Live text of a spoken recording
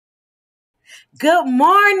Good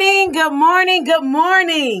morning, good morning, good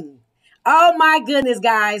morning. Oh my goodness,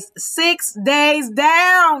 guys. 6 days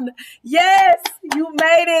down. Yes, you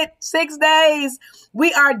made it. 6 days.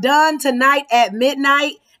 We are done tonight at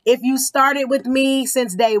midnight. If you started with me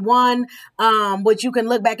since day one, which you can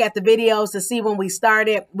look back at the videos to see when we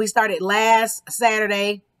started. We started last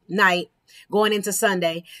Saturday night going into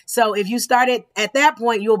Sunday. So if you started at that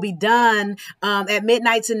point, you'll be done at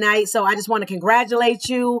midnight tonight. So I just want to congratulate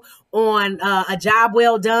you on a job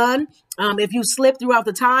well done. If you slip throughout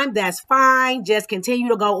the time, that's fine. Just continue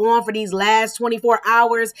to go on for these last 24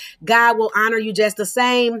 hours. God will honor you just the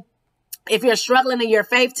same. If you're struggling in your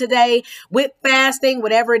faith today with fasting,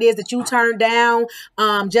 whatever it is that you turn down,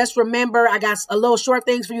 just remember, I got a little short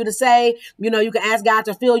things for you to say. You can ask God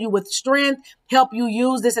to fill you with strength, help you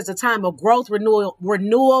use this as a time of growth, renewal,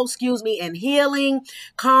 and healing.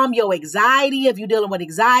 Calm your anxiety if you're dealing with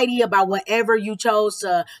anxiety about whatever you chose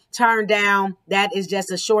to turn down. That is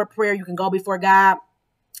just a short prayer. You can go before God.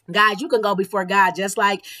 Guys, you can go before God just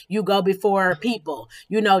like you go before people,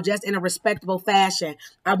 just in a respectable fashion.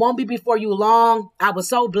 I won't be before you long. I was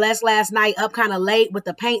so blessed last night, up kind of late with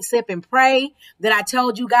the paint, sip, and pray that I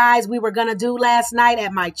told you guys we were going to do last night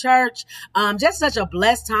at my church. Just such a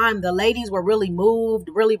blessed time. The ladies were really moved,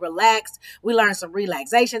 really relaxed. We learned some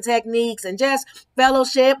relaxation techniques and just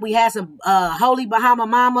fellowship. We had some Holy Bahama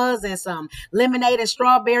Mamas and some lemonade and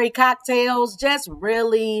strawberry cocktails. Just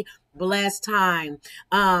really blessed time.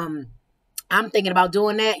 I'm thinking about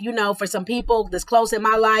doing that, for some people that's close in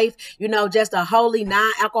my life, just a holy,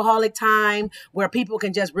 non-alcoholic time where people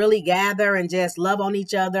can just really gather and just love on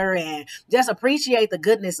each other and just appreciate the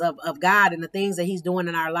goodness of God and the things that he's doing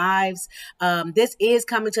in our lives. This is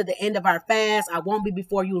coming to the end of our fast. I won't be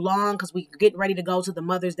before you long because we're getting ready to go to the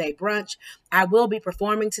Mother's Day brunch. I will be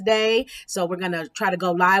performing today, so we're going to try to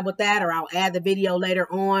go live with that, or I'll add the video later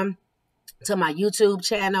on to my YouTube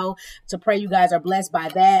channel to pray you guys are blessed by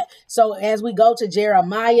that. So as we go to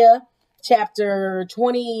Jeremiah chapter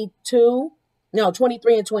 23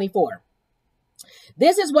 and 24.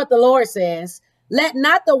 This is what the Lord says. Let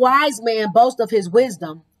not the wise man boast of his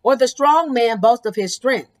wisdom, or the strong man boast of his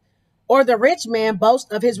strength, or the rich man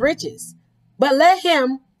boast of his riches. But let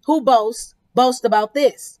him who boasts boast about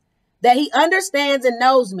this, that he understands and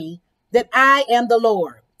knows me, that I am the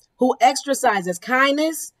Lord, who exercises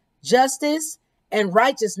kindness, justice, and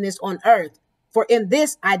righteousness on earth, for in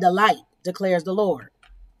this I delight, declares the Lord.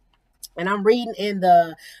 And I'm reading in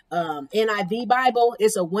the NIV Bible.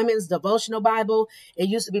 It's a women's devotional Bible. It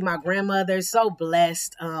used to be my grandmother's. So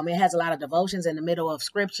blessed. It has a lot of devotions in the middle of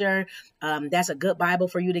scripture. That's a good Bible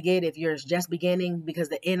for you to get if you're just beginning, because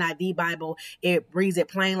the NIV Bible, it reads it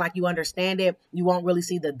plain like you understand it. You won't really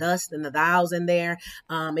see the thus and the thous in there.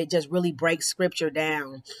 It just really breaks scripture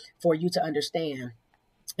down for you to understand.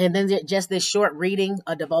 And then just this short reading,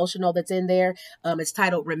 a devotional that's in there. It's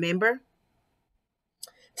titled Remember.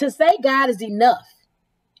 To say God is enough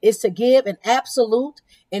is to give an absolute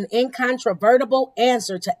and incontrovertible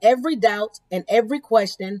answer to every doubt and every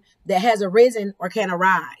question that has arisen or can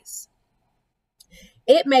arise.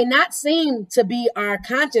 It may not seem to be our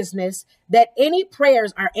consciousness that any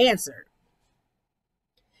prayers are answered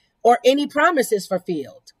or any promises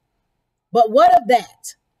fulfilled. But what of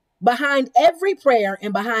that? Behind every prayer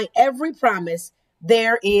and behind every promise,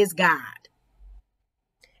 there is God.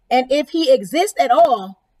 And if he exists at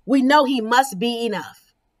all, we know he must be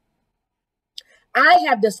enough. I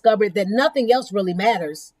have discovered that nothing else really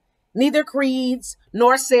matters. Neither creeds,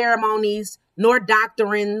 nor ceremonies, nor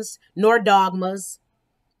doctrines, nor dogmas.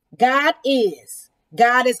 God is.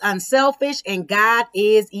 God is unselfish, and God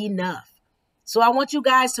is enough. So I want you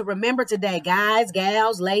guys to remember today, guys,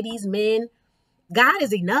 gals, ladies, men, God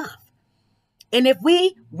is enough. And if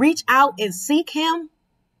we reach out and seek him,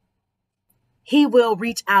 he will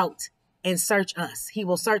reach out and search us. He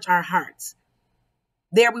will search our hearts.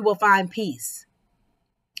 There we will find peace.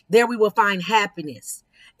 There we will find happiness.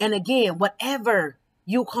 And again, whatever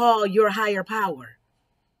you call your higher power,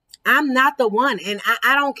 I'm not the one. And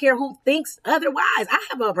I don't care who thinks otherwise. I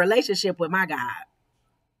have a relationship with my God.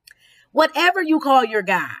 Whatever you call your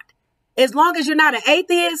God, as long as you're not an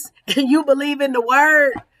atheist and you believe in the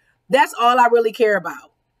word, that's all I really care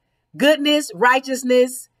about. Goodness,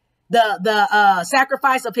 righteousness, the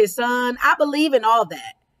sacrifice of his son. I believe in all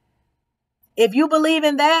that. If you believe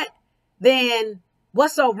in that, then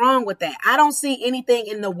what's so wrong with that? I don't see anything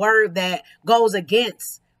in the word that goes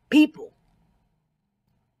against people.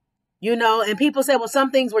 And people say, well,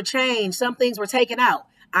 some things were changed, some things were taken out.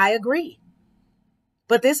 I agree.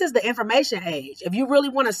 But this is the information age. If you really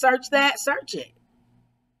want to search that, search it.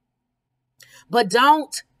 But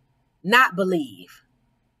don't not believe.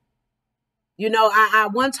 You know, I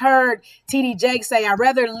once heard T.D. Jakes say, I'd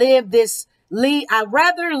rather live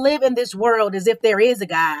in this world as if there is a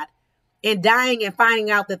God and dying and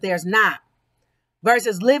finding out that there's not,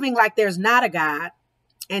 versus living like there's not a God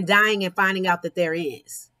and dying and finding out that there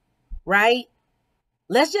is, right?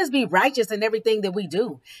 Let's just be righteous in everything that we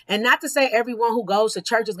do. And not to say everyone who goes to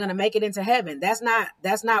church is going to make it into heaven. That's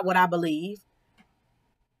not what I believe.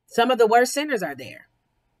 Some of the worst sinners are there.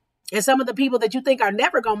 And some of the people that you think are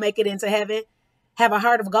never going to make it into heaven have a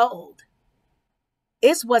heart of gold.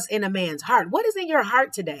 It's what's in a man's heart. What is in your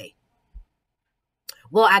heart today?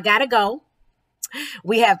 Well, I got to go.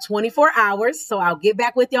 We have 24 hours, so I'll get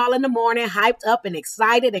back with y'all in the morning, hyped up and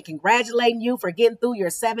excited and congratulating you for getting through your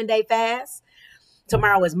 7-day fast.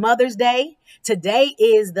 Tomorrow is Mother's Day. Today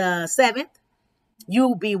is the 7th.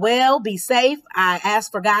 You be well, be safe. I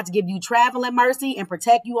ask for God to give you traveling mercy and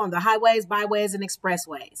protect you on the highways, byways, and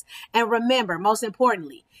expressways. And remember, most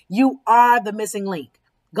importantly, you are the missing link.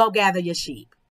 Go gather your sheep.